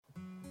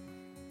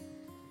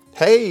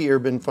Hey,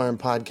 Urban Farm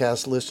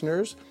Podcast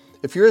listeners.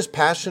 If you're as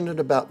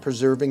passionate about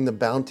preserving the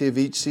bounty of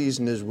each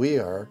season as we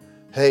are,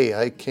 hey,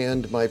 I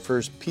canned my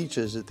first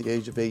peaches at the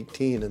age of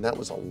 18, and that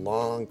was a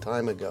long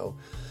time ago,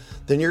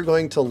 then you're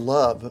going to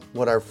love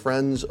what our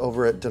friends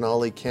over at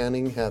Denali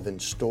Canning have in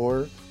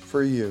store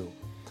for you.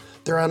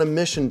 They're on a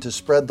mission to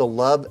spread the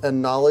love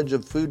and knowledge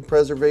of food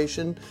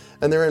preservation,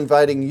 and they're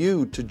inviting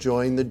you to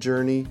join the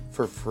journey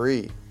for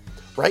free.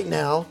 Right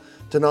now,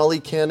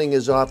 Denali Canning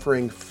is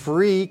offering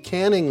free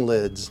canning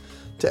lids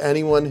to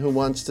anyone who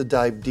wants to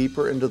dive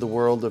deeper into the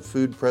world of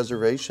food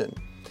preservation.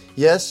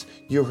 Yes,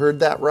 you heard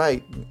that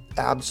right,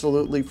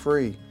 absolutely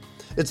free.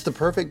 It's the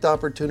perfect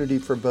opportunity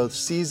for both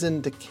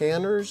seasoned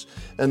canners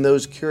and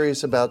those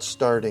curious about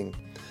starting.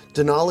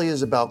 Denali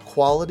is about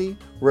quality,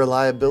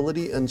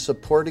 reliability, and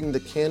supporting the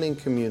canning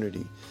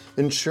community,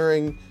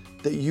 ensuring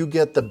that you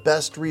get the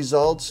best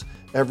results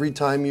every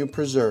time you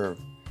preserve.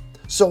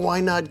 So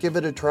why not give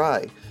it a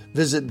try?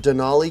 Visit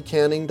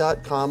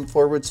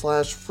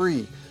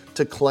denalicanning.com/free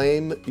to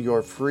claim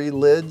your free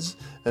lids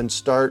and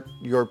start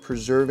your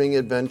preserving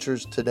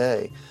adventures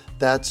today.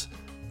 That's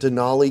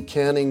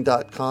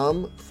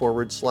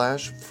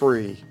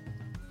denalicanning.com/free.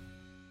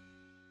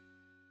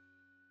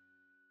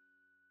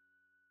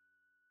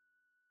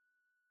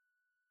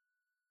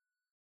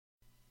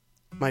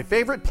 My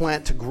favorite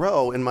plant to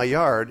grow in my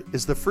yard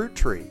is the fruit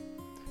tree,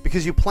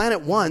 because you plant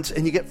it once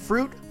and you get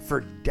fruit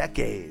for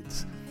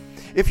decades.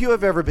 If you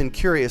have ever been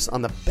curious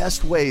on the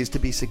best ways to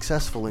be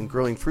successful in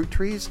growing fruit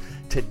trees,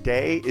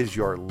 today is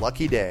your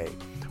lucky day.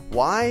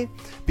 Why?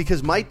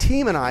 Because my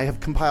team and I have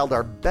compiled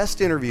our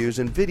best interviews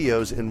and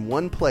videos in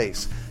one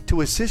place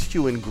to assist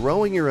you in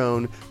growing your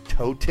own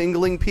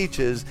toe-tingling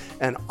peaches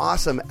and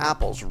awesome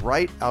apples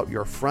right out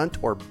your front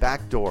or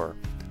back door.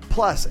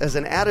 Plus, as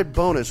an added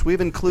bonus,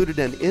 we've included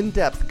an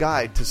in-depth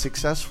guide to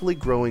successfully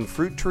growing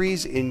fruit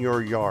trees in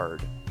your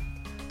yard.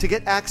 To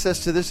get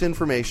access to this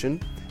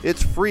information,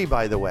 it's free,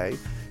 by the way.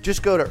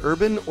 Just go to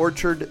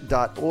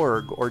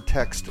urbanorchard.org or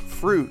text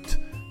FRUIT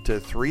to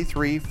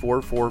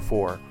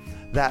 33444.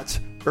 That's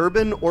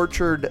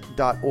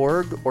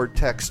urbanorchard.org or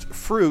text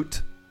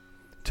FRUIT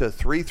to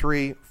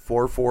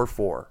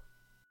 33444.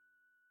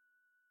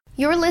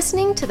 You're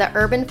listening to the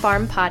Urban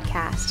Farm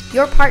Podcast,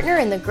 your partner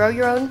in the Grow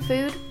Your Own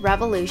Food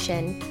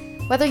revolution.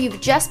 Whether you've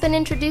just been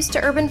introduced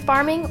to urban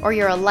farming or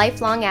you're a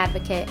lifelong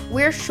advocate,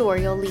 we're sure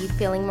you'll leave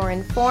feeling more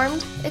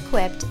informed,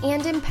 equipped,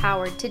 and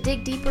empowered to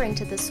dig deeper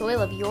into the soil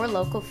of your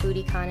local food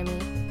economy.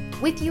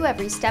 With you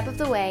every step of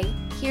the way,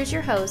 here's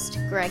your host,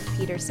 Greg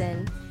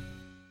Peterson.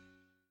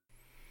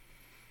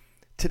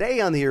 Today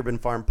on the Urban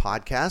Farm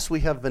Podcast, we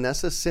have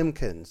Vanessa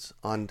Simkins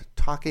on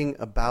talking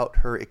about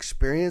her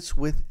experience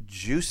with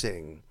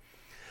juicing.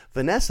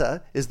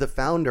 Vanessa is the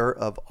founder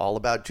of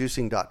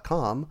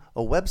allaboutjuicing.com,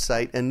 a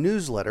website and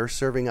newsletter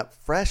serving up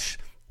fresh,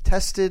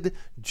 tested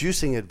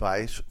juicing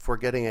advice for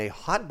getting a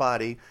hot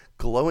body,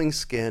 glowing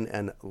skin,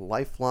 and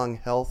lifelong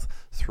health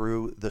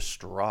through the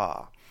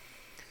straw.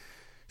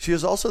 She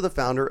is also the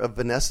founder of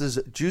Vanessa's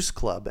Juice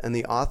Club and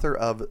the author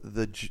of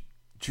the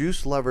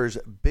Juice Lover's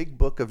Big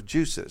Book of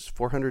Juices,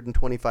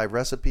 425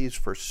 recipes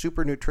for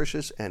super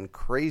nutritious and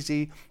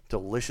crazy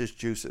delicious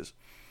juices.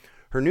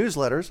 Her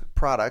newsletters,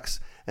 products,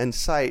 and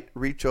site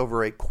reach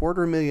over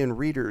 250,000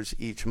 readers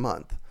each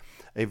month,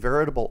 a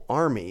veritable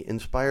army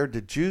inspired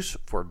to juice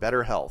for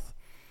better health.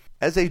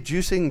 As a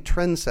juicing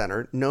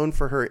trendsetter known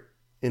for her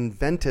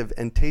inventive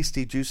and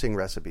tasty juicing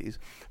recipes,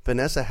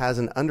 Vanessa has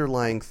an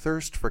underlying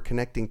thirst for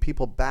connecting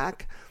people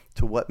back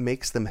to what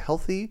makes them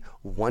healthy,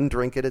 one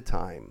drink at a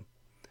time.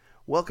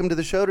 Welcome to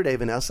the show today,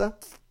 Vanessa.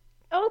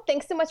 Oh,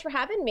 thanks so much for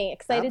having me.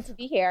 Excited to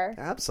be here.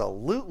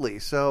 Absolutely.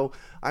 So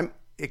I'm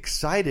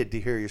excited to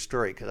hear your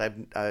story because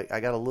I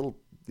got a little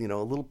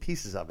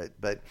pieces of it.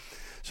 But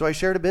so I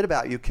shared a bit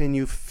about you. Can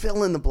you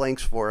fill in the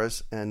blanks for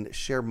us and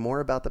share more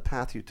about the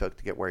path you took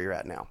to get where you're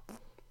at now?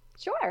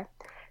 Sure.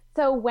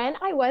 So when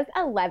I was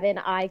 11,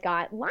 I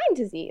got Lyme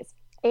disease,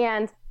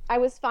 and I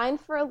was fine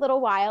for a little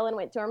while and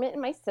went dormant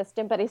in my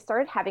system, but I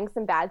started having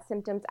some bad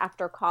symptoms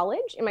after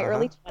college in my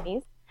early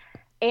 20s.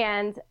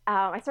 And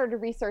I started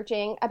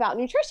researching about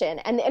nutrition,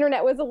 and the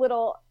internet was a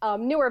little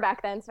newer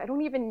back then, so I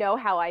don't even know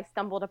how I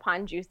stumbled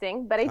upon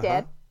juicing, but I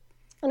did.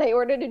 And I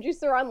ordered a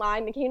juicer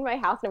online. They came to my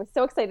house, and I was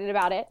so excited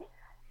about it.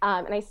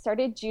 And I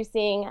started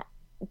juicing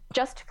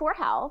just for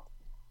health,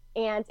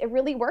 and it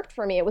really worked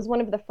for me. It was one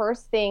of the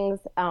first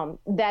things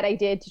that I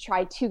did to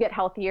try to get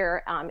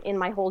healthier in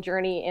my whole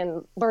journey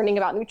in learning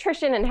about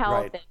nutrition and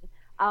health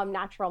and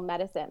natural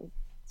medicine.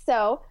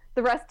 So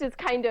the rest is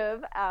kind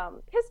of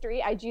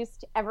history. I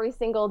juiced every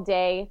single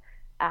day.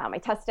 I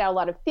tested out a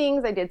lot of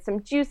things. I did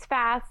some juice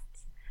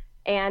fasts,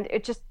 and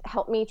it just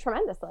helped me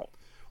tremendously.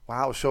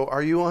 Wow. So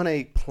are you on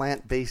a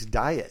plant-based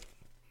diet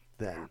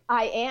then?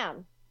 I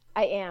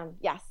am.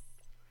 Yes.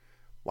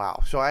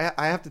 Wow. So I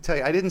have to tell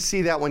you, I didn't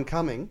see that one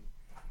coming.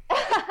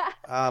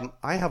 I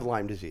have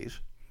Lyme disease.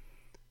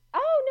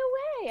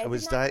 Oh, no way.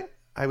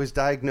 I was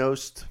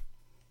diagnosed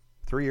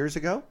 3 years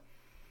ago.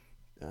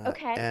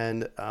 Okay.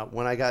 And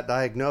when I got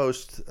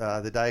diagnosed,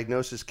 the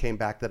diagnosis came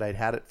back that I'd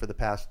had it for the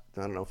past,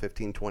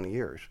 15, 20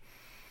 years.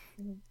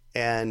 Mm-hmm.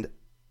 And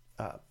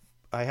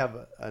I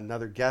have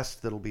another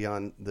guest that'll be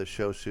on the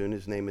show soon.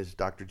 His name is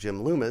Dr.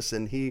 Jim Loomis,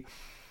 and he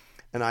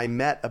and I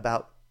met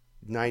about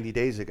 90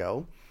 days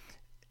ago,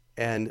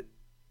 and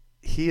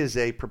he is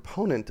a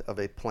proponent of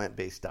a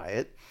plant-based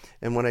diet.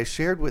 And when I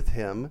shared with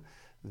him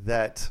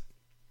that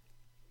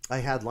I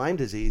had Lyme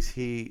disease,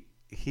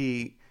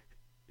 he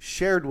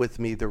shared with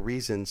me the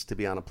reasons to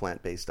be on a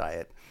plant-based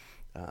diet.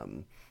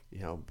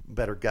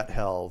 Better gut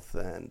health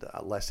and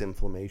less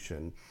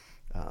inflammation.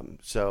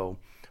 So,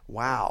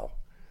 wow.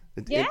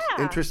 Yeah.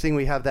 Interesting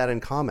we have that in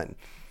common.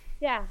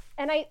 Yeah.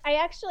 And I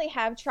actually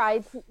have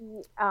tried to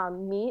eat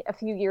meat a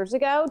few years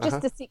ago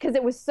just to see, because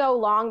it was so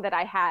long that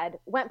I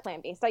went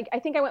plant-based. I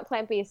think I went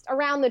plant-based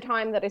around the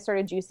time that I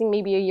started juicing,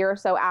 maybe a year or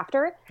so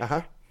after.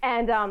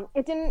 And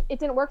it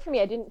didn't work for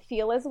me. I didn't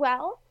feel as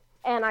well.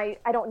 And I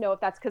don't know if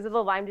that's because of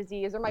the Lyme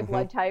disease or my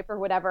blood type or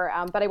whatever,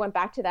 but I went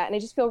back to that, and I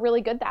just feel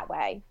really good that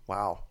way.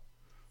 Wow.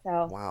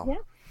 So, wow.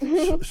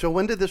 Yeah. So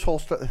when did this whole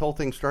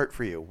thing start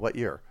for you? What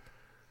year?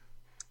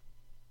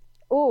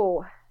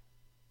 Oh,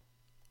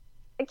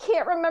 I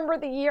can't remember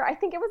the year. I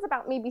think it was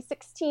about maybe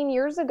 16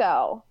 years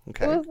ago.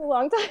 Okay. It was a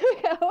long time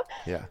ago.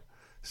 Yeah.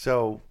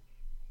 So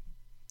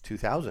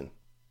 2000.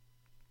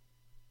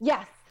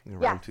 Yes.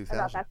 Around 2000.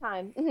 About that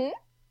time. Mm-hmm.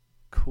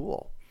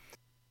 Cool.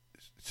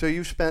 So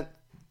you spent,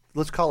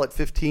 let's call it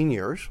 15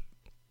 years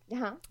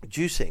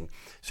juicing.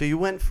 So you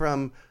went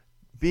from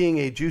being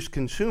a juice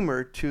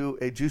consumer to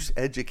a juice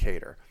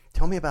educator.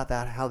 Tell me about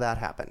that, how that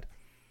happened.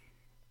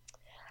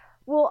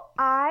 Well,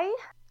 I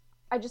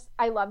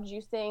love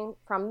juicing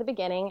from the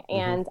beginning,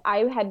 and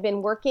I had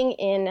been working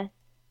in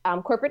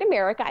corporate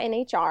America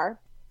in HR,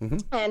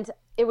 and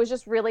it was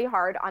just really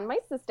hard on my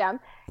system,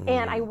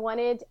 and I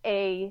wanted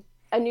a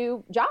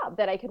new job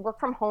that I could work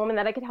from home and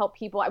that I could help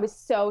people. I was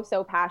so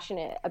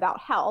passionate about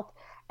health,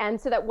 and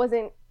so that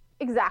wasn't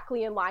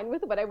exactly in line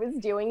with what I was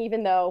doing,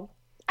 even though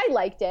I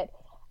liked it.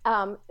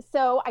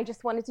 So I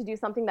just wanted to do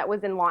something that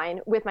was in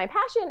line with my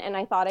passion, and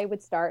I thought I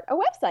would start a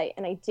website,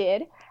 and I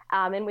did.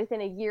 And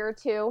within a year or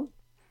two,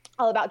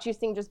 All About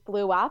Juicing just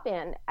blew up,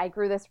 and I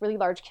grew this really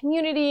large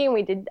community, and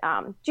we did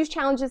juice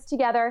challenges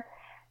together.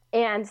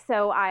 And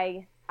so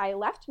I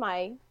left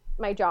my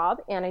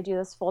job, and I do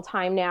this full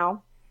time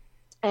now.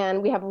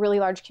 And we have a really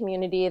large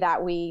community that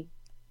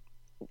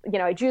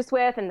I juice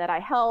with and that I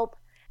help.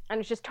 And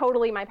it's just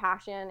totally my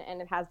passion,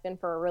 and it has been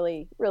for a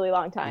really, really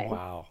long time.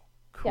 Wow.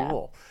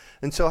 Cool. Yeah.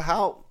 And so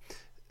how,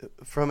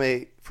 from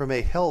a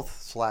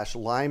health /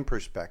 Lyme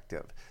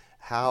perspective,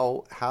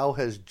 how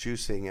has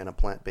juicing and a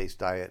plant-based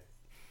diet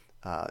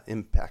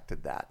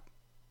impacted that?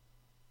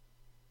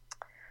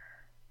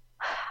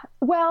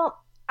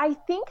 Well, I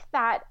think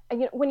that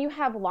when you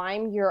have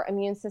Lyme, your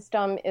immune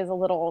system is a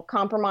little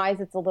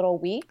compromised. It's a little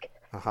weak.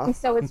 And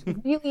so it's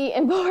really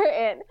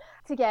important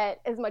to get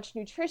as much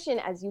nutrition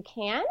as you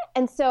can.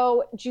 And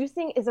so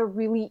juicing is a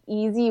really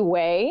easy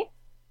way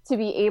to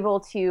be able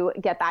to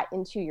get that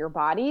into your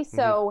body.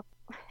 So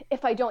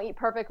if I don't eat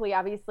perfectly,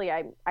 obviously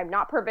I'm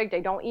not perfect. I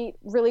don't eat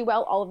really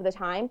well all of the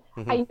time.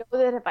 I know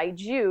that if I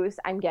juice,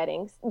 I'm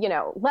getting,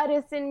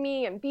 lettuce in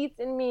me and beets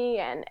in me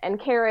and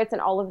carrots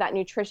and all of that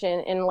nutrition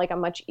in like a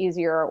much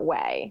easier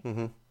way.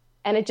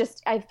 And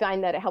I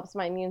find that it helps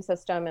my immune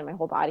system and my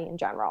whole body in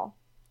general.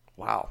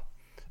 Wow.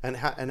 And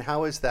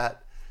how is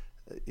that,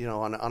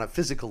 on a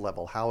physical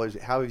level, how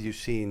have you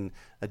seen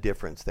a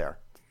difference there?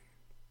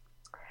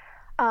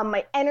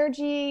 My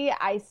energy,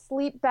 I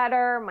sleep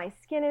better, my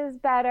skin is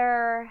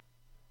better,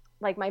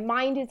 like my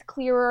mind is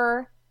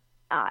clearer.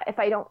 If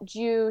I don't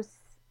juice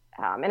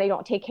and I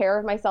don't take care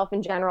of myself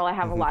in general, I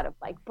have a lot of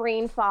like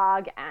brain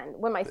fog, and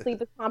when my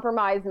sleep is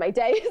compromised, my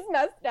day is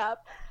messed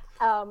up.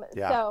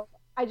 So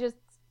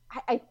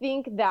I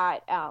think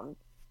that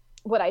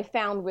what I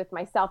found with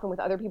myself and with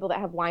other people that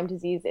have Lyme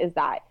disease is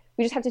that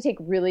we just have to take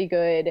really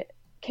good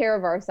care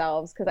of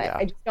ourselves, because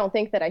I just don't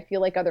think that I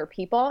feel like other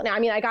people. Now, I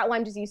mean, I got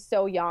Lyme disease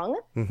so young,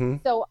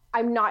 so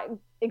I'm not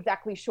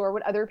exactly sure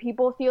what other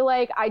people feel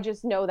like. I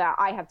just know that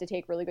I have to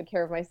take really good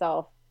care of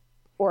myself,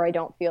 or I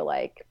don't feel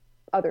like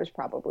others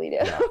probably do.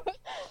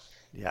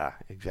 Yeah,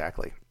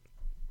 exactly.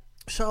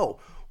 So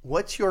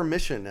what's your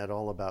mission at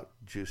All About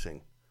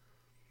Juicing?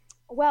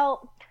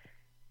 Well,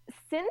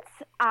 since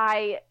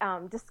I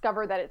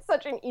discovered that it's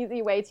such an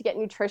easy way to get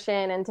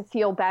nutrition and to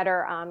feel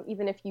better,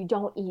 even if you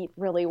don't eat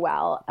really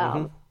well,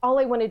 all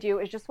I want to do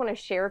is just want to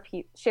share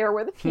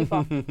with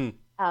people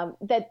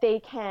that they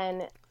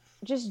can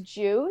just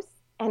juice,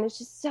 and it's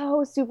just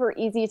so super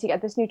easy to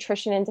get this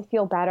nutrition and to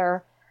feel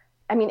better.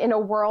 I mean, in a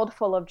world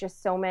full of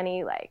just so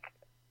many like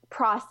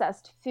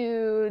processed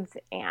foods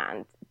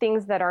and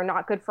things that are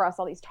not good for us,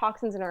 all these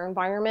toxins in our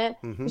environment,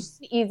 it's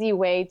just an easy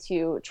way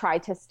to try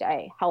to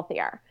stay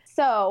healthier.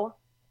 So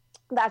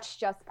that's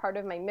just part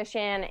of my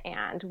mission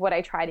and what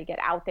I try to get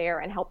out there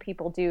and help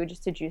people do,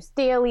 just to juice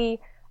daily,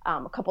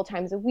 a couple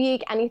times a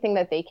week, anything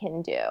that they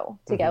can do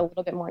to get a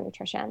little bit more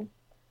nutrition.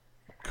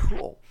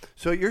 Cool.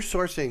 So you're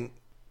sourcing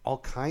all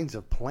kinds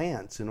of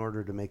plants in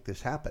order to make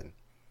this happen.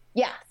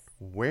 Yes.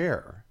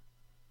 Where?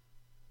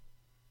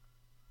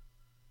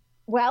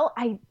 Well,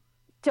 I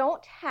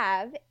don't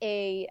have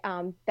a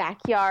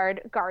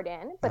backyard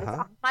garden, but it's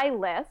on my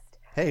list.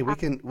 Hey,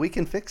 we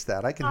can fix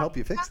that. I can help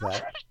you fix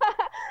that.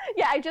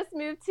 Yeah, I just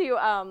moved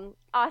to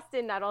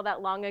Austin not all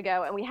that long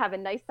ago, and we have a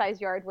nice size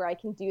yard where I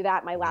can do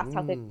that. My last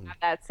house didn't have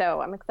that,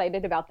 so I'm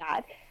excited about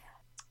that.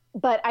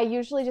 But I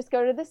usually just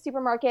go to the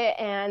supermarket,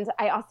 and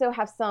I also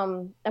have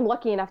I'm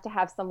lucky enough to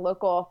have some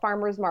local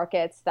farmers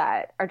markets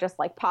that are just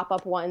like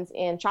pop-up ones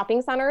in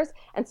shopping centers,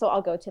 and so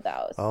I'll go to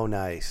those. Oh,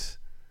 nice.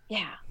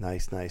 Yeah.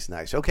 Nice.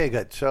 Okay,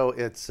 good. So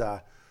it's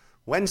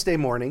Wednesday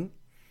morning.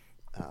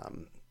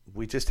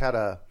 We just had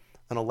an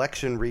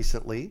election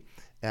recently,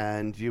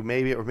 and you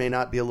may or may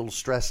not be a little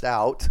stressed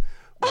out.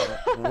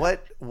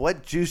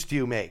 What juice do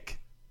you make?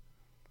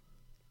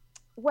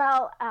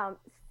 Well,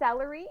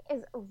 celery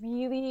is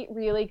really,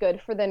 really good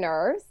for the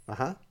nerves.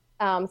 Uh-huh.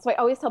 So I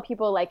always tell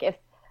people, like, if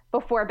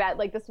before bed,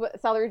 like this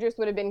celery juice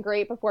would have been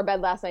great before bed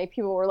last night,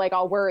 people were like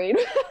all worried.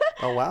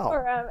 Oh, wow.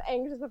 Or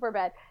anxious before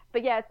bed.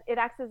 But yeah, it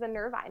acts as a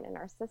nervine in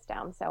our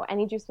system. So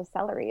any juice with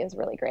celery is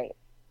really great.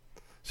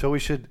 So we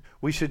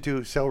should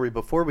do celery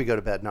before we go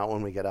to bed, not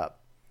when we get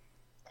up.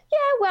 Yeah,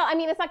 well, I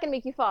mean, it's not going to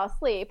make you fall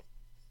asleep,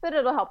 but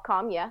it'll help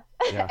calm you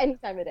any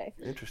time of day.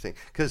 Interesting.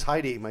 Because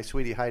Heidi, my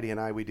sweetie Heidi, and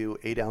I, we do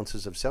 8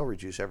 ounces of celery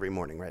juice every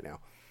morning right now.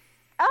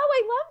 Oh,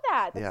 I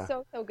love that. That's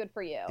so good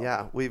for you.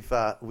 Yeah, we've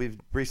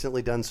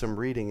recently done some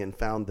reading and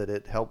found that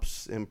it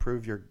helps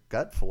improve your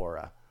gut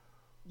flora.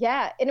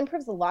 Yeah, it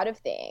improves a lot of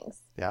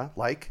things. Yeah,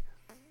 like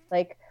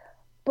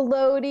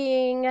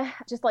bloating,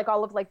 just like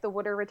all of like the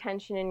water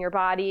retention in your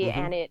body,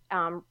 and it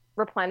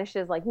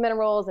replenishes like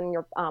minerals and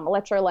your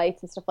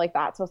electrolytes and stuff like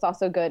that. So it's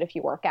also good if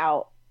you work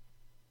out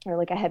or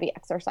like a heavy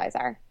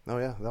exerciser. Oh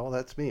yeah, well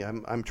that's me.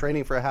 I'm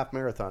training for a half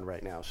marathon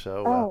right now.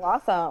 So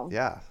awesome.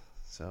 Yeah.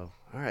 So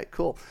all right,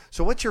 cool.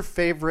 So what's your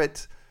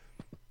favorite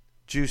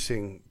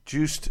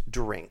juiced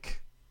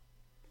drink?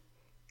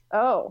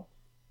 Oh,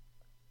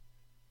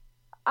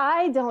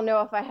 I don't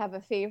know if I have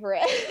a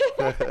favorite.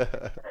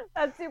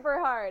 That's super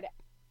hard.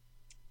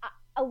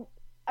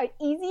 An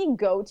easy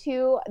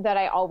go-to that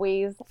I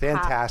always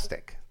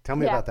Fantastic. Tell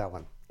me about that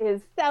one.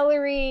 Is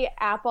celery,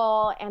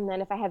 apple, and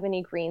then if I have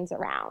any greens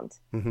around.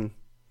 Mm-hmm.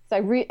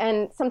 So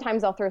and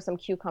sometimes I'll throw some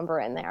cucumber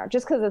in there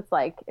just because it's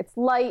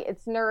light,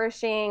 it's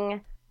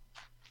nourishing.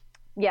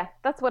 Yeah,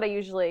 that's what I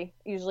usually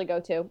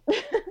go to.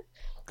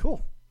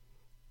 Cool.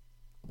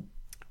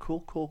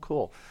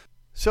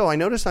 So I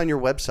noticed on your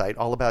website,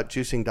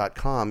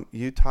 allaboutjuicing.com,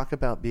 you talk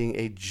about being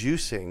a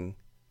juicing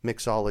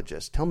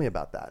mixologist. Tell me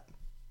about that.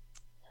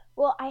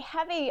 Well, I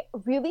have a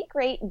really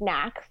great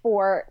knack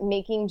for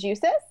making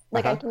juices.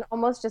 Like I can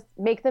almost just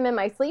make them in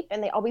my sleep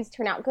and they always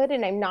turn out good,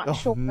 and I'm not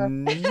sure.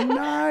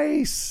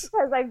 Nice.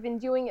 Because I've been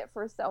doing it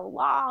for so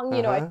long.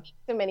 You know, I've made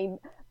so many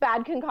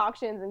bad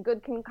concoctions and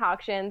good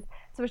concoctions.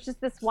 So it's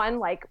just this one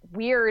like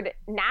weird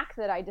knack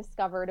that I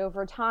discovered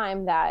over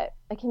time that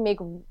I can make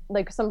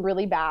like some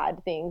really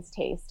bad things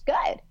taste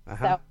good.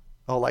 So,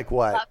 oh, like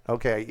what?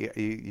 Okay,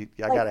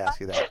 I got to ask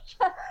you that.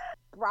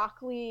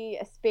 Broccoli,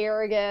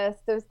 asparagus,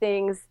 those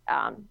things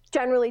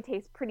generally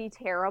taste pretty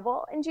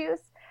terrible in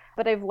juice,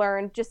 but I've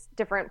learned just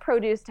different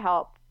produce to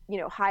help,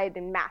 hide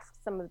and mask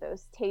some of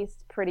those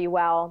tastes pretty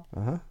well.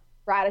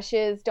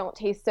 Radishes don't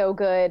taste so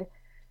good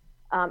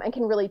and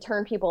can really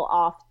turn people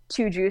off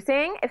to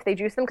juicing if they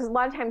juice them, because a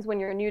lot of times when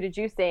you're new to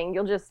juicing,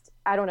 you'll just,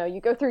 I don't know,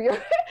 you go through your,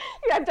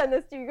 I've done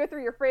this too, you go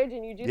through your fridge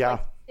and you juice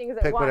like things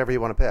at once. Pick whatever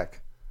you want to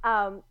pick.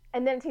 And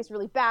then it tastes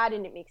really bad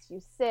and it makes you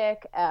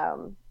sick.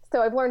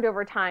 So I've learned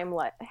over time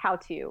how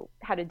to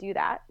do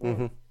that. I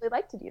really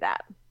like to do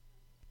that.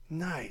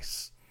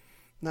 Nice.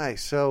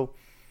 So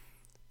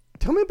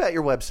tell me about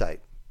your website.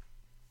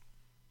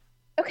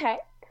 Okay.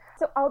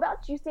 So All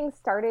About Juicing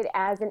started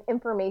as an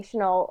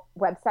informational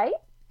website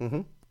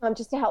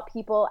just to help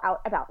people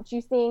out about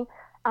juicing.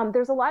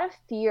 There's a lot of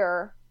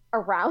fear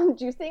around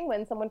juicing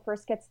when someone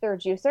first gets their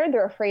juicer.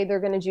 They're afraid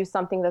they're going to juice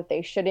something that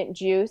they shouldn't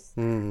juice.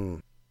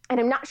 And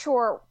I'm not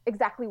sure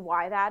exactly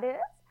why that is,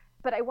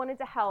 but I wanted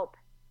to help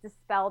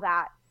dispel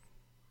that.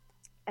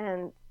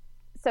 And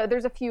so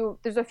there's a few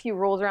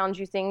rules around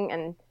juicing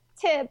and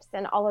tips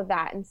and all of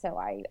that, and so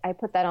I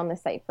put that on the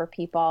site for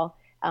people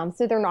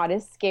so they're not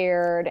as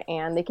scared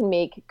and they can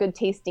make good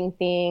tasting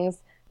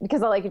things, because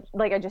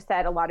like I just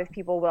said, a lot of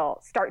people will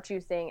start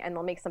juicing and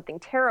they'll make something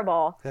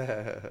terrible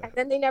and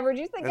then they never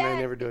juice again, and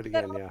they never do it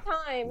again. All the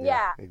time.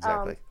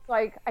 Exactly. So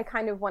I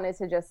kind of wanted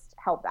to just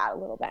help that a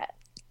little bit.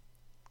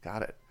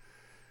 Got it.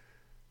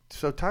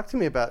 So talk to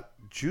me about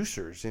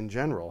juicers in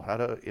general. How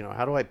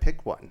do I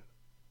pick one?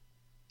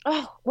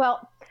 Oh,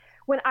 well,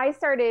 when I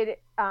started,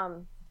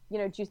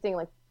 juicing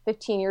like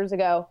 15 years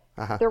ago,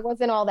 there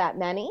wasn't all that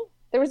many.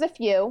 There was a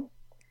few.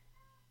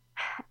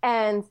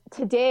 And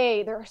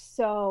today there are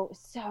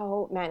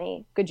so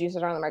many good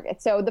juicers on the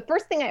market. So the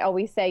first thing I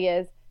always say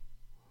is,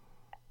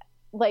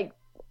 like,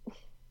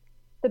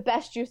 the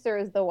best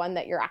juicer is the one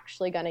that you're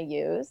actually going to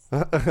use.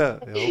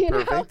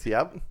 Perfect.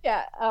 Yep.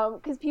 Yeah.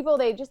 Because people,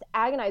 they just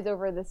agonize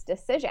over this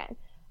decision.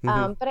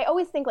 But I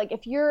always think like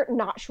if you're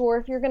not sure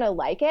if you're going to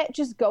like it,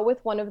 just go with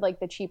one of like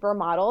the cheaper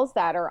models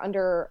that are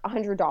under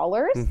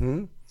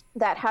 $100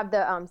 that have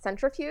the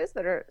centrifuge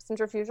that are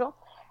centrifugal,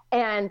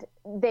 and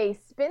they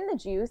spin the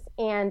juice,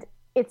 and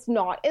it's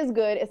not as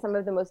good as some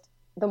of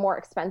the more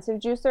expensive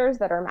juicers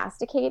that are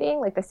masticating,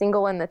 like the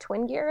single and the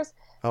twin gears.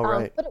 Oh,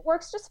 right. But it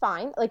works just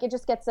fine. Like it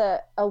just gets a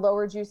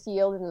lower juice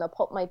yield, and the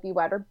pulp might be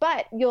wetter,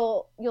 but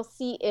you'll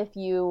see if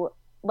you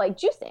like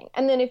juicing.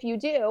 And then if you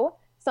do,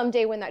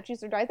 someday when that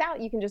juicer dries out,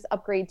 you can just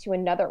upgrade to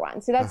another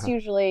one. So that's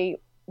usually,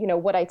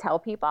 what I tell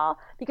people,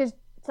 because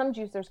some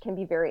juicers can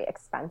be very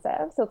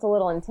expensive. So it's a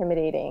little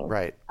intimidating,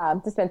 right,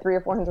 to spend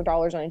 $300 or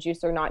 $400 on a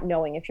juicer, not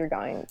knowing if you're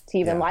going to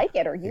even like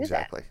it or use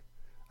exactly. it.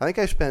 I think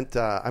I spent,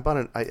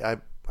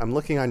 I'm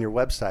looking on your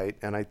website,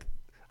 and I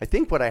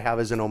think what I have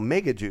is an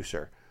Omega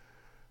juicer.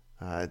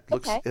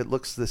 It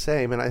looks the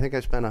same, and I think I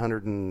spent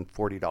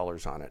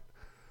 $140 on it.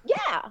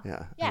 Yeah.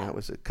 Yeah. And that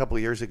was a couple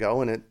of years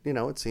ago, and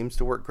it seems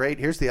to work great.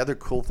 Here's the other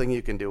cool thing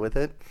you can do with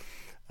it.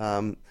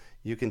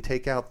 You can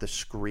take out the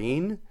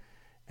screen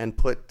and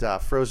put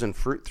frozen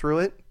fruit through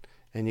it,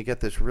 and you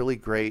get this really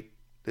great,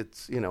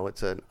 it's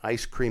an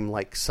ice cream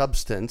like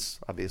substance.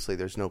 Obviously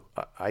there's no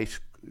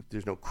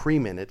there's no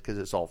cream in it because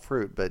it's all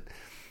fruit, but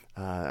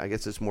I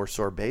guess it's more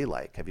sorbet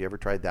like. Have you ever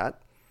tried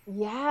that?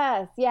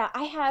 Yes. Yeah.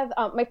 I have,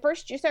 my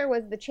first juicer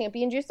was the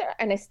Champion juicer,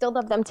 and I still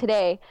love them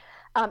today.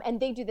 And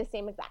they do the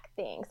same exact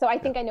thing. So I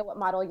think I know what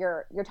model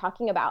you're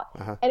talking about.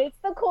 And it's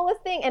the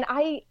coolest thing. And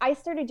I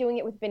started doing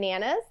it with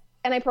bananas.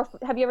 And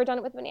have you ever done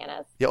it with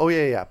bananas? Yeah. Oh,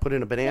 yeah. Put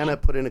in a banana,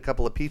 put in a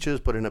couple of peaches,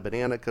 put in a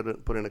banana,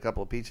 put in a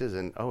couple of peaches,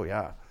 and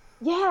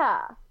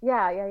Yeah.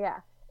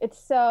 It's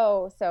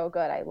so, so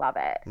good. I love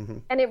it.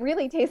 And it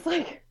really tastes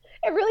like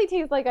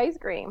ice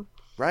cream.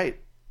 Right.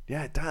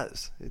 Yeah, it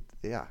does.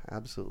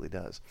 Absolutely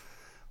does.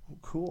 Oh,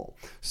 cool.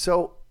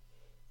 So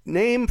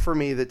name for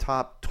me the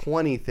top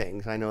 20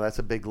 things. I know that's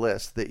a big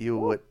list that you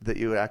would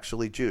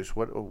actually juice.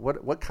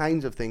 What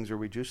kinds of things are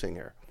we juicing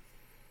here?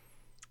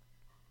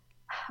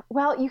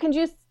 Well, you can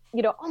juice,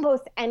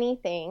 almost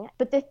anything,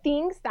 but the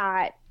things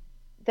that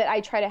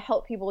I try to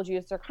help people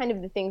juice are kind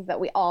of the things that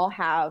we all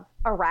have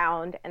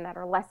around and that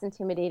are less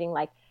intimidating,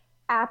 like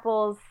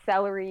apples,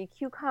 celery,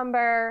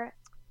 cucumber,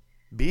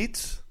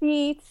 beets.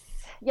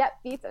 Yep,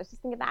 beets. I was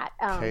just thinking that.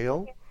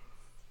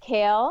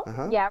 Kale.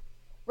 Yeah.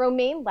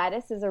 Romaine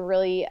lettuce is a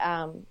really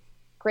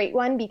great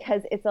one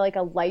because it's like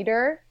a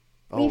lighter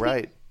leafy. Oh,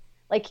 right.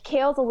 Like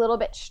kale's a little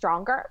bit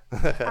stronger.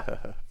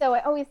 So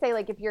I always say,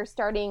 like, if you're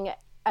starting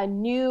a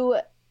new,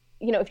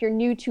 if you're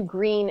new to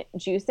green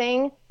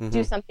juicing,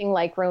 do something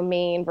like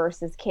romaine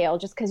versus kale,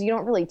 just because you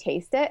don't really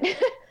taste it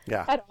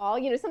at all.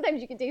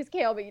 Sometimes you can taste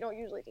kale, but you don't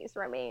usually taste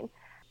romaine.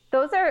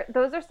 Those are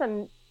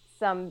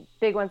some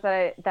big ones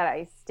that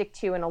I stick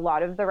to in a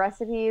lot of the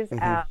recipes.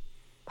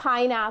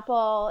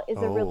 Pineapple is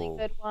a really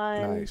good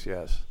one. Nice,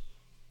 yes.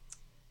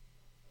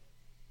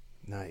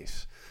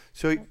 Nice.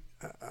 So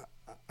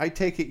I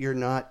take it you're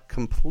not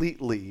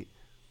completely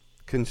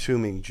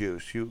consuming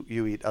juice.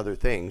 You eat other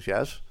things,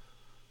 yes?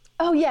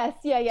 Oh, yes.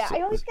 Yeah.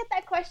 I always get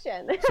that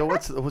question. So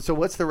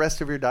what's the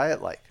rest of your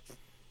diet like?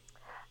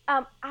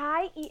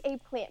 I eat a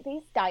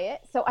plant-based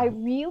diet. So I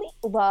really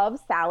love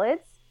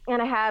salads,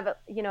 and I have,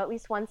 at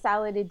least one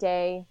salad a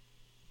day.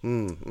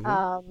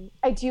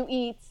 I do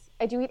eat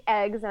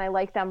eggs, and I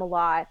like them a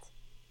lot.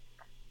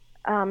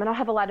 And I'll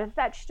have a lot of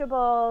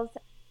vegetables.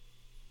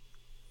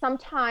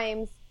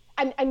 Sometimes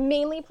I'm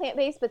mainly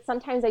plant-based, but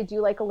sometimes I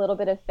do like a little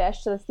bit of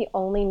fish. So that's the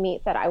only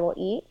meat that I will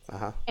eat.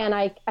 And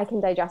I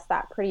can digest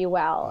that pretty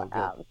well.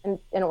 And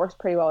it works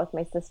pretty well with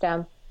my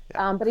system.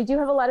 Yeah. But I do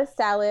have a lot of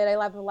salad. I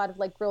love a lot of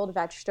like grilled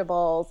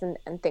vegetables and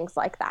things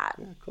like that.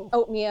 Yeah, cool.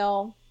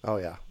 Oatmeal. Oh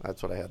yeah.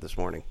 That's what I had this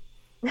morning.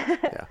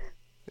 Yeah,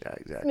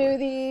 exactly.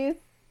 Smoothies.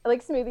 I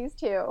like smoothies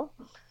too.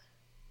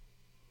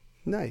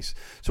 Nice.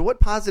 So what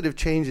positive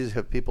changes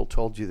have people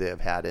told you they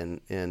have had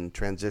in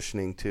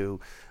transitioning to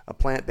a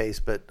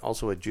plant-based but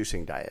also a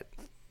juicing diet?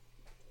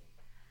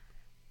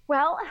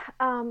 Well,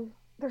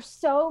 there's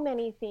so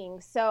many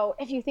things. So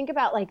if you think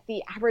about like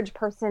the average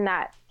person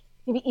that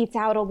maybe eats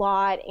out a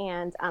lot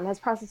and has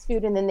processed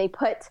food, and then they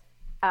put,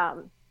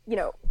 some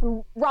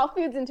raw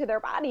foods into their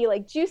body,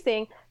 like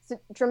juicing, so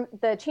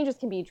the changes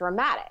can be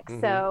dramatic.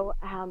 So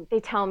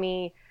they tell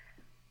me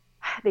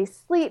they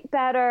sleep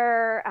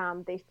better,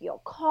 they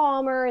feel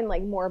calmer and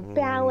like more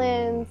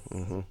balanced,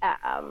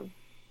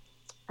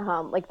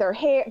 like their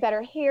hair,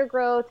 better hair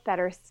growth,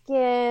 better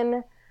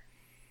skin.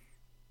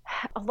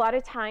 A lot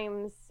of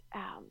times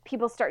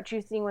people start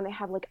juicing when they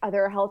have like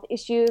other health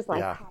issues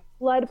like high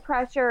blood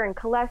pressure and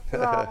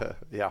cholesterol.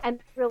 And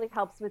it really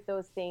helps with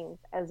those things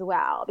as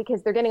well,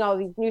 because they're getting all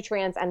these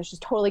nutrients and it's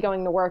just totally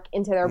going to work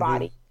into their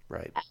body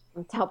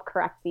to help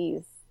correct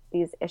these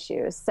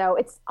issues. So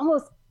it's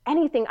almost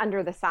anything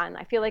under the sun.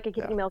 I feel like I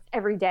get emails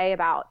every day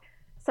about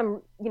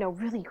some,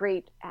 really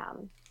great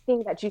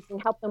thing that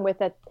juicing helped them with,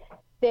 that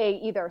they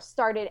either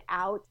started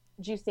out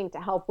juicing to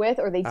help with,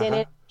 or they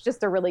didn't. It's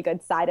just a really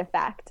good side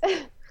effect.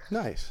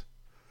 Nice.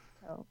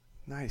 So.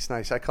 Nice.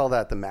 I call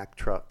that the Mack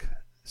truck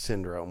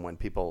syndrome, when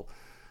people,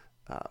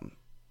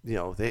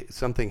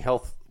 something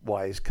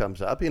health-wise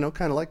comes up, kind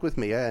of like with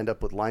me. I end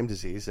up with Lyme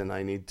disease, and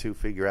I need to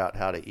figure out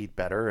how to eat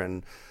better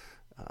and,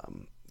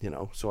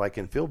 so I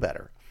can feel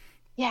better.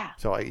 Yeah.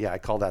 So I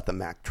call that the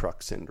Mack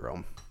truck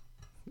syndrome.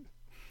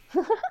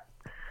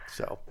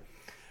 So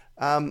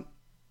I'm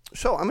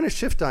going to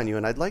shift on you,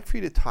 and I'd like for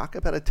you to talk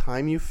about a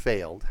time you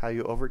failed, how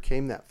you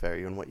overcame that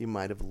failure, and what you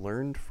might have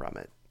learned from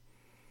it.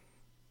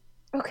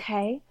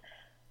 Okay.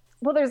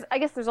 Well, I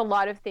guess there's a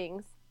lot of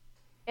things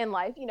in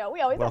life. We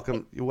always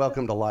you're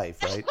welcome to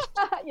life, right?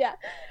 Yeah.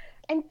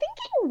 I'm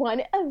thinking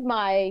one of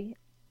my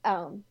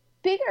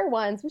bigger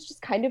ones was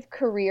just kind of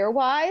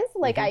career-wise.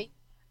 Like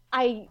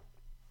I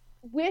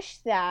wish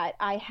that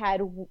I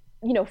had,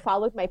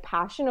 followed my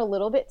passion a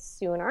little bit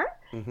sooner.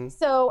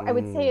 So I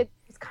would say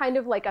it's kind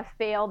of like a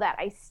fail that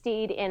I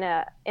stayed in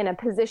a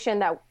position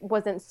that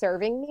wasn't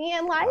serving me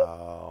in life.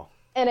 Oh.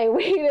 And I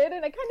waited,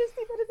 and I kind of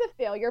see that as a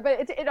failure,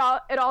 but it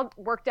all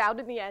worked out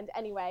in the end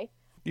anyway.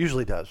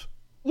 Usually does.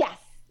 Yes.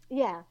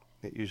 Yeah.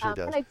 It usually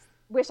does. And I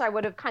wish I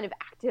would have kind of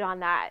acted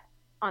on that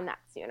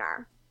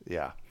sooner.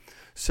 Yeah.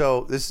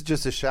 So this is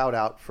just a shout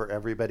out for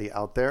everybody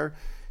out there.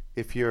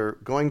 If you're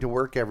going to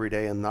work every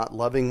day and not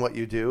loving what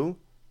you do,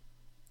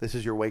 this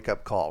is your wake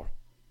up call,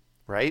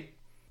 right?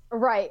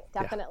 Right.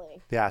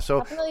 Definitely. Yeah. So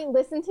definitely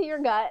listen to your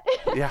gut.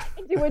 Yeah.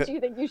 And do what you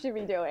think you should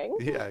be doing.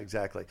 Yeah,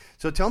 exactly.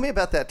 So tell me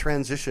about that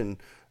transition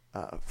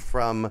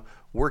from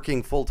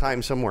working full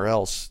time somewhere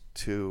else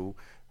to,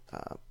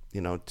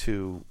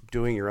 to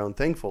doing your own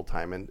thing full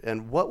time.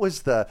 And what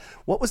was the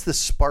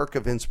spark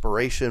of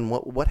inspiration?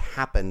 What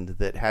happened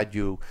that had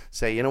you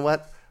say, you know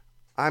what,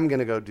 I'm going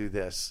to go do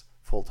this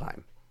full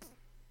time?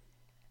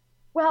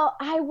 Well,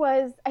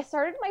 I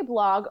started my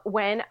blog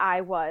when I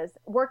was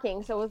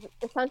working. So it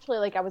was essentially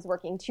like I was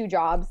working two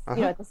jobs,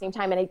 at the same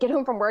time. And I'd get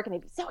home from work and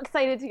I'd be so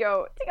excited to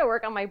go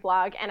work on my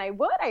blog. And I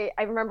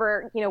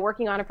remember,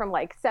 working on it from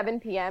like 7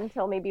 p.m.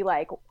 till maybe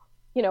like,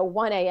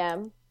 1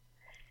 a.m.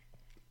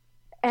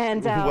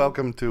 And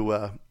welcome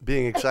to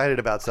being excited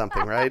about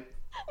something, right?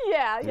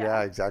 Yeah.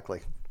 Yeah,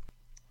 exactly.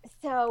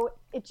 So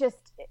it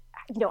just,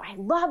 I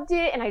loved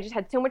it, and I just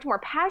had so much more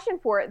passion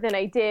for it than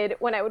I did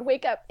when I would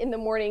wake up in the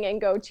morning and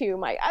go to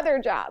my other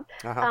job.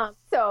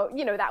 So,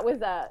 that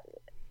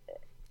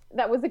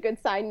was a good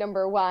sign,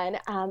 number one.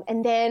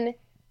 And then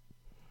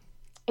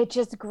it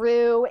just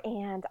grew,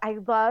 and I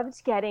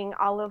loved getting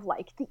all of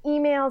like the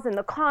emails and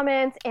the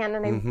comments. And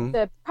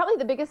then probably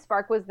the biggest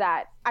spark was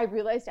that I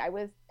realized I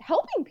was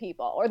helping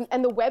people,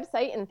 and the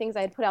website and things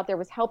I had put out there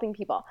was helping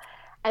people.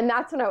 And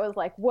that's when I was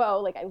like, whoa,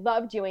 like I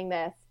love doing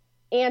this.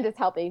 And it's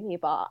helping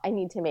people. I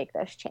need to make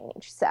this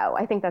change. So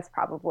I think that's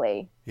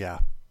probably, it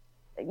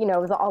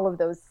was all of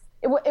those.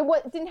 It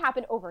didn't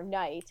happen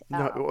overnight.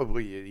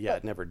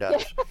 It never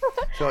does.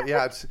 So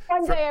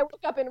one day I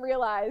woke up and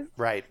realized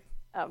right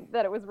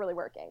that it was really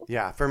working.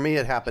 Yeah, for me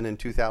it happened in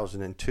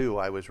 2002.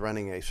 I was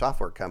running a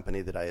software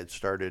company that I had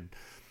started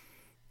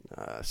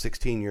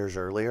 16 years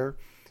earlier,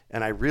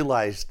 and I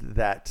realized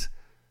that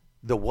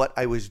what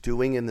I was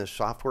doing in the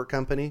software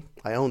company,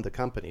 I owned the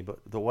company, but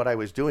what I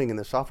was doing in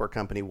the software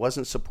company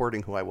wasn't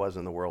supporting who I was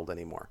in the world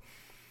anymore.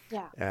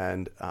 Yeah.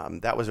 And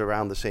that was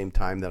around the same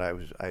time that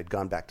I had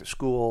gone back to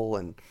school,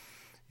 and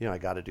I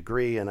got a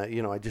degree, and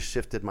I just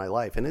shifted my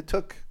life, and it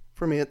took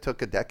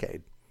a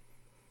decade.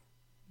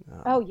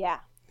 Yeah.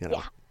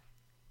 Yeah.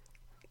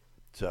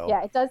 So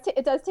yeah, it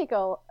does take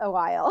a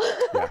while.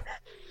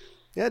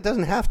 Yeah, it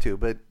doesn't have to,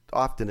 but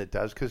often it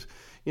does, because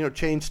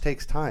change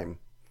takes time.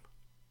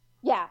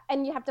 Yeah,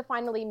 and you have to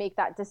finally make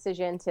that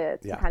decision to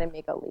kind of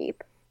make a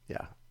leap.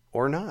 Yeah,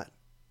 or not.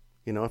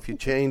 If you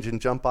change and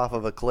jump off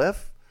of a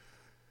cliff,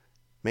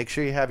 make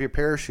sure you have your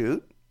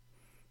parachute.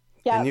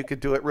 Yeah. And you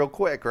could do it real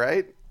quick,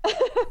 right?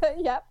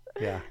 Yep.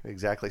 Yeah,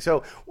 exactly.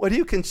 So what do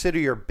you consider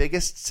your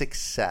biggest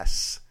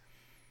success?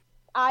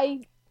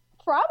 I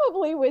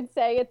probably would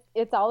say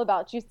it's all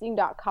about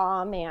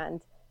juicing.com,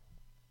 and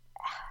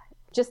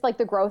just like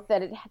the growth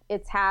that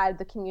it's had,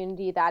 the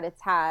community that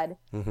it's had,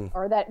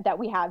 or that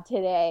we have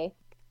today.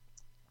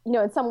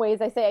 In some ways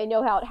I say I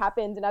know how it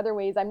happened. In other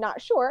ways, I'm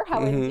not sure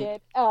how it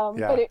did.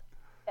 But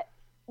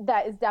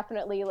that is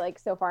definitely, like,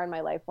 so far in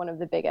my life, one of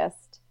the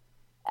biggest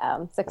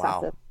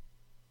successes.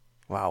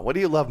 Wow. What do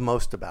you love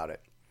most about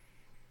it?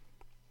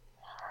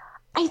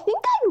 I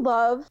think I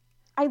love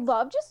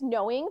just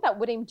knowing that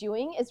what I'm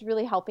doing is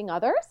really helping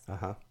others.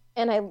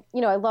 And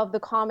I love the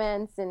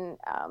comments, and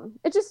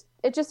it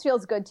just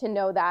feels good to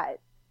know that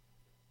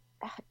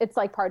it's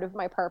like part of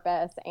my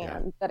purpose,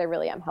 and that I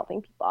really am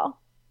helping people.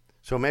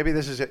 So maybe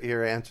this is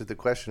you answered the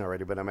question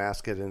already, but I'm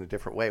asking it in a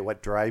different way.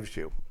 What drives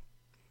you?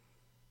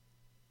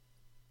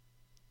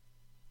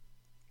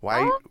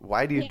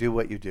 Why do you do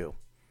what you do?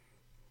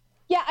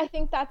 Yeah, I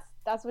think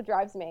that's what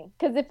drives me.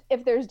 Because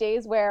if there's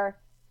days where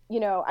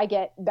I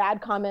get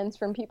bad comments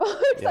from people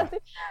or something,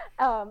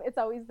 it's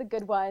always the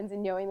good ones,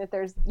 and knowing that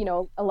there's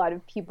a lot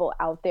of people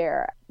out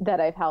there that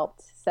I've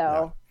helped.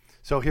 So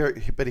So here,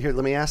 let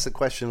me ask the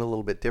question a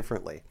little bit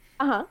differently.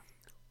 Uh-huh.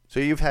 So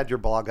you've had your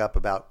blog up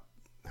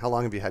how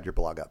long have you had your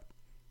blog up?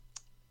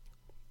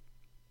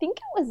 I think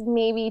it was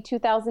maybe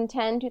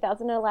 2010,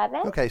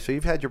 2011. Okay, so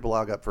you've had your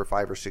blog up for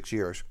 5 or 6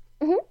 years.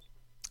 Mm-hmm.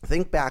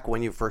 Think back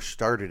when you first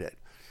started it.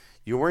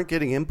 You weren't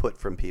getting input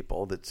from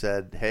people that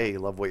said, hey,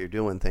 love what you're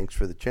doing, thanks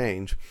for the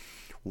change.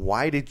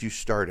 Why did you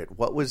start it?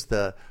 What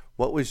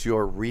was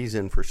your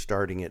reason for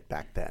starting it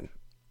back then?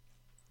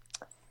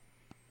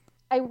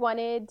 I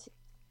wanted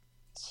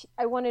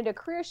a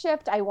career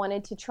shift. I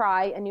wanted to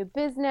try a new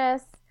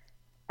business.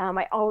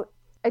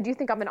 I do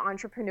think I'm an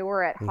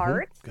entrepreneur at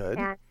heart. Good.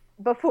 And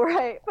before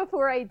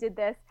I did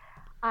this,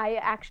 I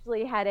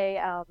actually had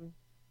a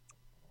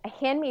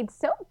handmade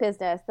soap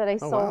business that I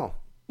sold. Wow.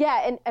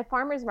 Yeah, in a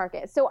farmer's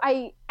market. So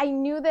I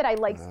knew that I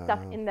liked stuff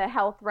in the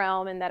health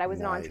realm and that I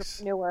was an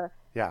entrepreneur.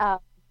 Yeah.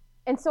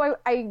 And so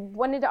I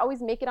wanted to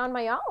always make it on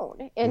my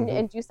own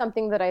and do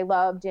something that I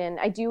loved. And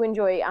I do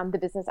enjoy the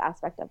business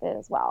aspect of it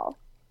as well.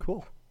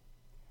 Cool.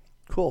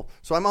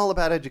 So I'm all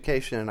about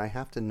education, and I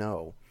have to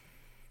know,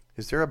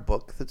 is there a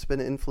book that's been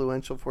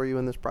influential for you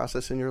in this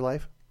process in your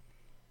life?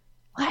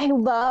 I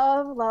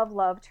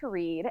love to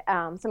read.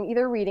 So I'm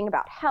either reading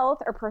about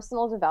health or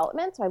personal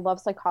development. So I love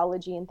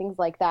psychology and things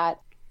like that.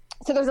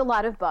 So there's a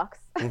lot of books.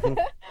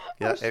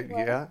 Yeah, sure.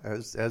 yeah,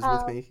 as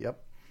with me.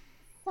 Yep.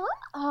 Some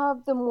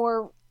of the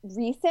more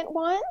recent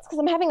ones, because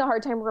I'm having a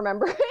hard time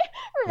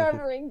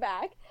remembering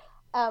back.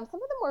 Some of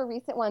the more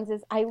recent ones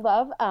is I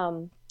love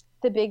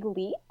The Big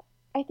Leap,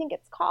 I think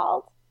it's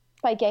called,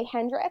 by Gay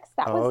Hendricks.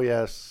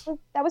 Yes.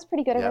 That was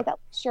pretty good. I read that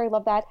last year. I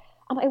love that.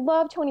 I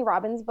love Tony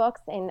Robbins'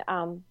 books, and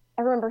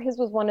I remember his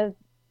was one of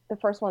the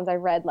first ones I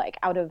read like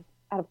out of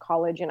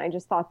college, and I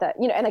just thought that,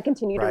 and I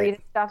continue to read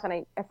his stuff,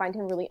 and I find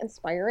him really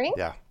inspiring.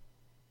 Yeah.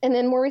 And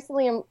then more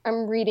recently,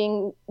 I'm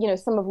reading,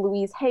 some of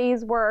Louise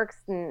Hay's works,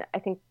 and I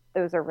think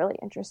those are really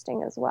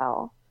interesting as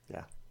well.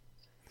 Yeah.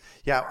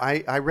 Yeah,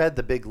 I read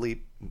The Big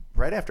Leap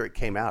right after it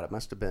came out. It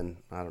must have been,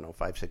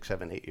 5, 6,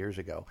 7, 8 years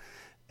ago.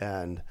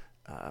 And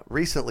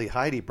recently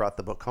Heidi brought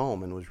the book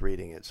home and was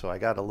reading it, so I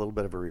got a little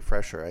bit of a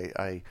refresher.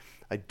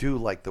 I do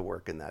like the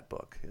work in that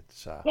book.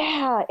 It's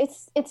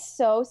it's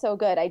so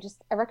good. I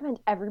recommend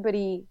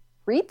everybody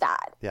read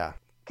that. Yeah.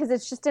 Because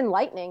it's just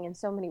enlightening in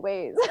so many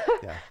ways.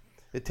 Yeah.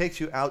 It takes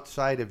you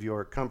outside of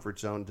your comfort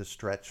zone to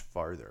stretch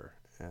farther.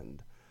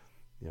 And,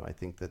 I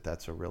think that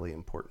that's a really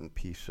important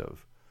piece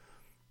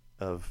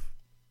of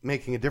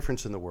making a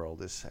difference in the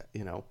world is,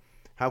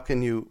 how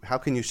can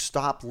you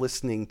stop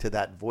listening to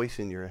that voice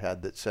in your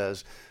head that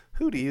says,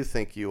 who do you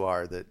think you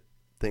are that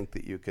think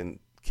that you can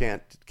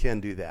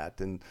do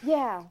that? And,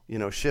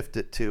 shift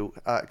it to,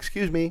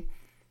 excuse me,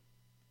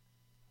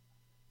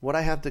 what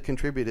I have to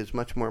contribute is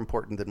much more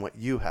important than what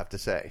you have to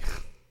say.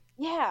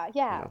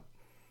 Yeah.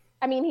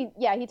 I mean,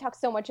 he talks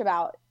so much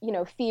about,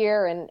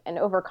 fear and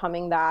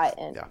overcoming that.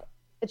 And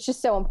it's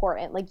just so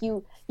important. Like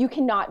you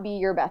cannot be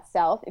your best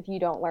self if you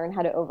don't learn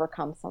how to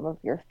overcome some of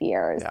your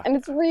fears. Yeah. And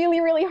it's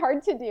really, really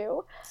hard to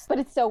do, but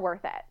it's so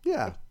worth it.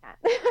 Yeah.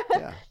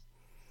 Yeah.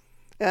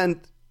 And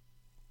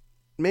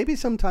maybe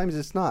sometimes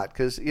it's not,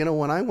 because,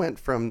 when I went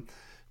from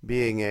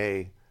being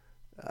a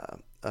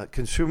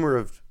consumer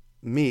of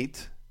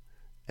meat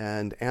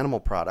and animal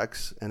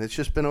products, and it's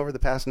just been over the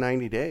past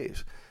 90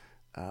 days.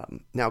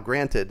 Now,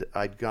 granted,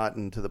 I'd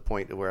gotten to the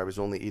point where I was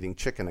only eating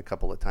chicken a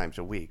couple of times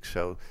a week.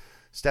 So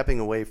stepping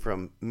away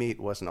from meat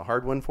wasn't a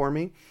hard one for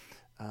me.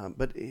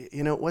 But,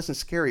 it wasn't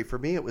scary. For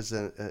me, it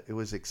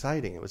was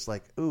exciting. It was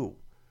like, ooh,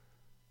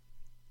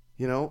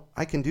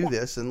 I can do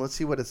this, and let's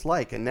see what it's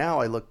like. And now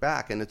I look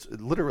back, and it's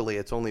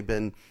only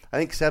been, I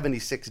think,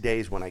 76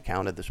 days when I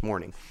counted this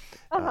morning.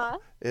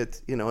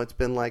 It's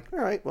been like, all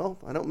right, well,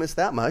 I don't miss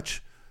that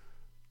much.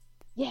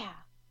 Yeah.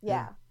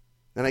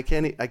 And I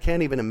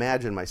can't even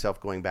imagine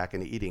myself going back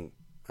and eating,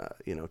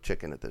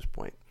 chicken at this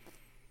point.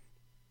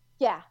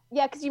 Yeah,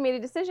 because you made a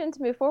decision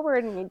to move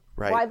forward, and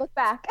why look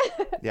back?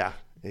 Yeah,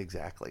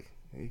 exactly.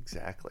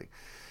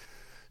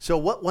 So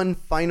what one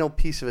final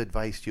piece of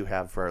advice do you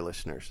have for our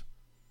listeners?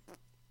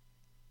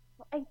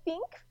 I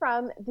think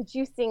from the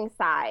juicing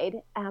side,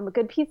 a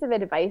good piece of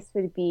advice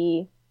would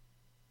be,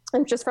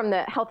 and just from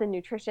the health and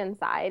nutrition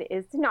side,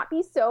 is to not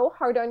be so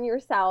hard on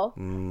yourself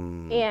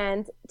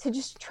and to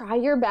just try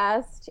your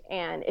best.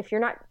 And if you're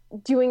not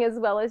doing as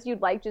well as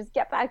you'd like, just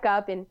get back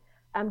up. And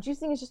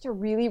juicing is just a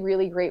really,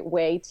 really great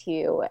way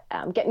to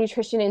get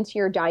nutrition into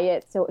your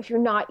diet. So if you're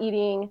not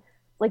eating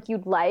like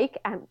you'd like,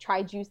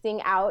 try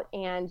juicing out,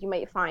 and you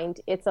might find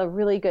it's a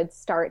really good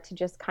start to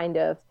just kind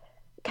of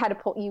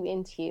catapult you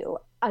into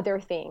other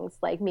things,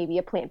 like maybe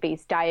a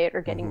plant-based diet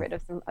or getting rid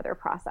of some other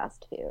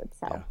processed foods.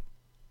 So.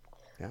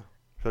 Yeah.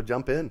 So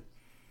jump in.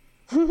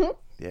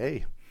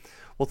 Yay.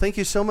 Well, thank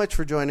you so much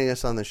for joining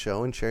us on the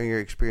show and sharing your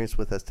experience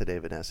with us today,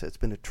 Vanessa. It's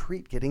been a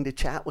treat getting to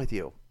chat with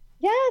you.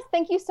 Yes,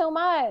 thank you so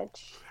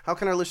much. How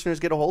can our listeners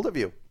get a hold of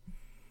you?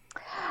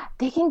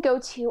 They can go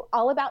to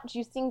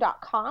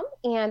allaboutjuicing.com,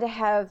 and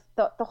have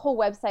the whole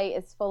website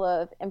is full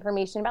of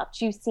information about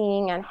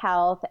juicing and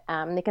health.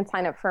 They can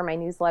sign up for my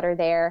newsletter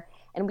there.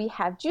 And we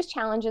have juice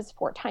challenges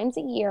 4 times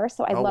a year.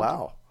 So I'd Oh, love wow. to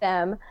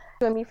have them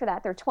join me for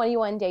that. They're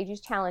 21-day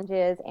juice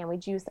challenges, and we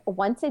juice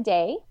once a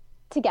day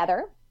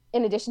together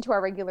in addition to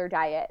our regular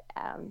diet,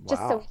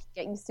 just so we can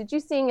get used to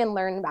juicing and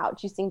learn about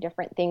juicing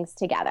different things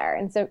together.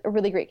 And so a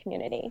really great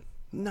community.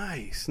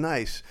 Nice,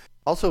 nice.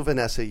 Also,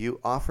 Vanessa, you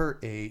offer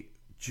a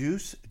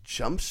Juice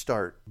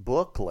Jumpstart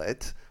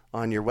booklet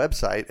on your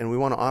website, and we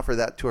want to offer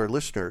that to our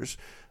listeners.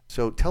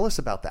 So tell us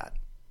about that.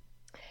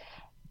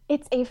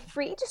 It's a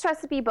free juice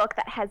recipe book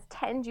that has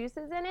 10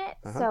 juices in it.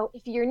 So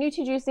if you're new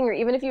to juicing, or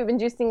even if you've been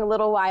juicing a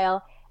little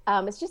while,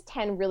 it's just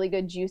 10 really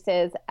good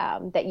juices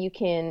that you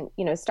can,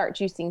 start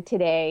juicing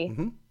today.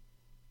 Mm-hmm.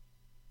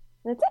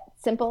 That's it.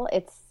 Simple.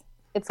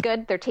 It's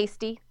good. They're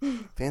tasty.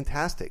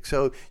 Fantastic.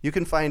 So you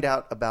can find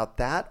out about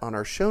that on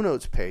our show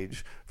notes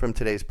page from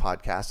today's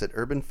podcast at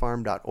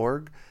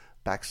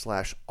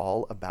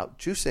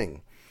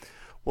urbanfarm.org/allaboutjuicing.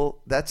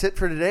 Well, that's it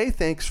for today.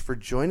 Thanks for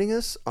joining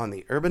us on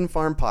the Urban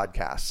Farm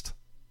Podcast.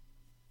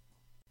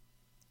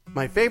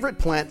 My favorite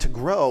plant to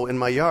grow in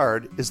my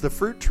yard is the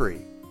fruit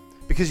tree,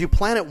 because you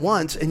plant it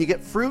once and you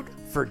get fruit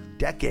for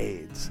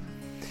decades.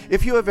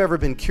 If you have ever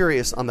been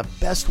curious on the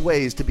best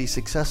ways to be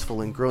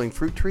successful in growing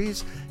fruit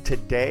trees,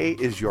 today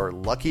is your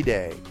lucky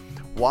day.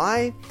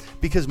 Why?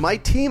 Because my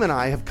team and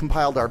I have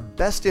compiled our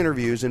best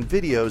interviews and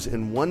videos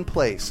in one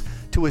place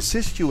to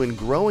assist you in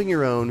growing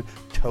your own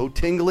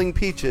toe-tingling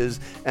peaches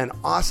and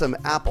awesome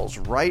apples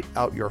right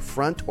out your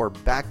front or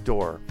back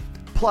door.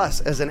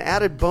 Plus, as an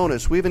added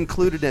bonus, we've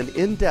included an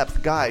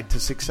in-depth guide to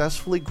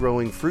successfully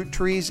growing fruit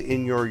trees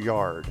in your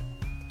yard.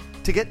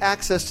 To get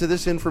access to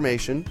this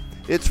information,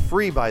 it's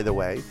free, by the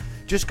way.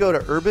 Just go to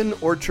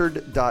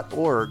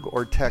urbanorchard.org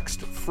or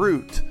text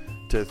FRUIT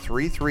to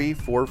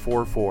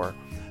 33444.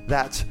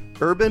 That's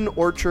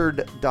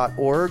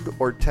urbanorchard.org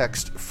or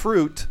text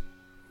FRUIT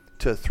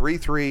to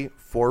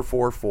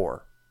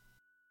 33444.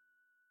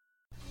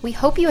 We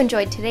hope you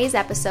enjoyed today's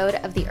episode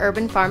of the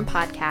Urban Farm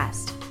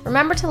Podcast.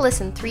 Remember to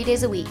listen 3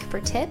 days a week for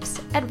tips,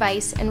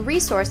 advice, and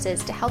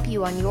resources to help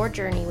you on your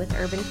journey with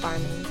urban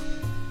farming.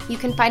 You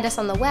can find us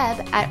on the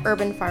web at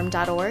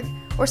urbanfarm.org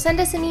or send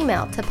us an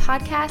email to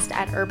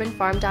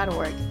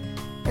podcast@urbanfarm.org.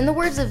 In the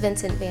words of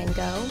Vincent van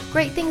Gogh,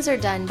 great things are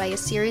done by a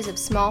series of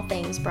small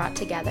things brought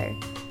together.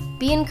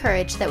 Be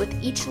encouraged that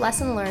with each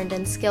lesson learned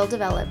and skill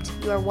developed,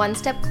 you are one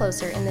step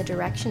closer in the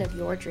direction of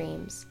your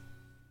dreams.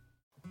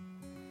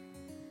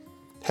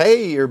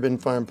 Hey, Urban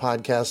Farm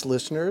Podcast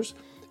listeners.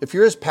 If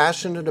you're as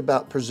passionate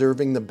about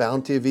preserving the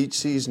bounty of each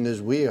season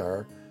as we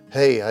are,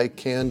 hey, I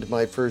canned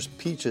my first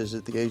peaches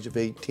at the age of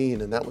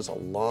 18, and that was a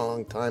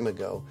long time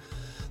ago,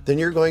 then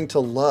you're going to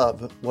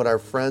love what our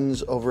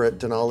friends over at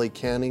Denali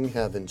Canning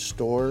have in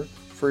store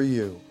for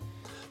you.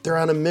 They're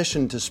on a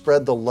mission to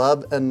spread the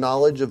love and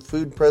knowledge of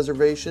food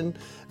preservation,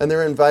 and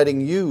they're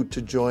inviting you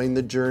to join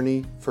the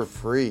journey for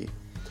free.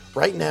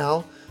 Right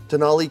now,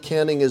 Denali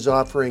Canning is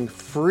offering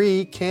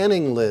free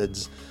canning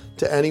lids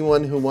to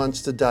anyone who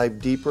wants to dive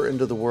deeper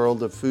into the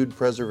world of food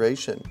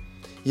preservation.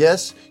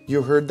 Yes,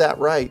 you heard that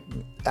right.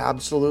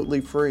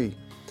 Absolutely free.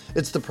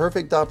 It's the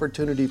perfect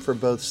opportunity for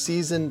both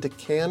seasoned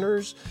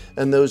canners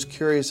and those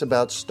curious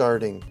about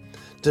starting.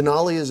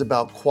 Denali is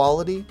about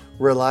quality,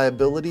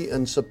 reliability,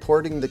 and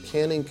supporting the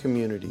canning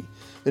community,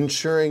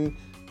 ensuring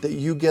that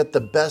you get the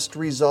best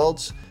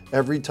results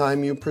every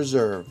time you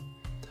preserve.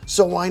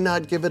 So why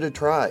not give it a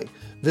try?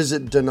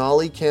 Visit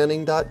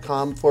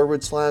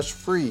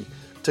denalicanning.com/free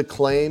to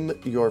claim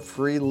your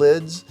free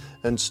lids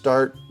and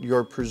start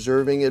your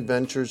preserving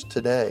adventures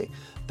today.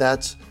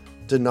 That's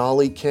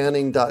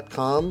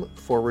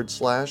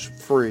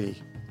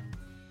denalicanning.com/free.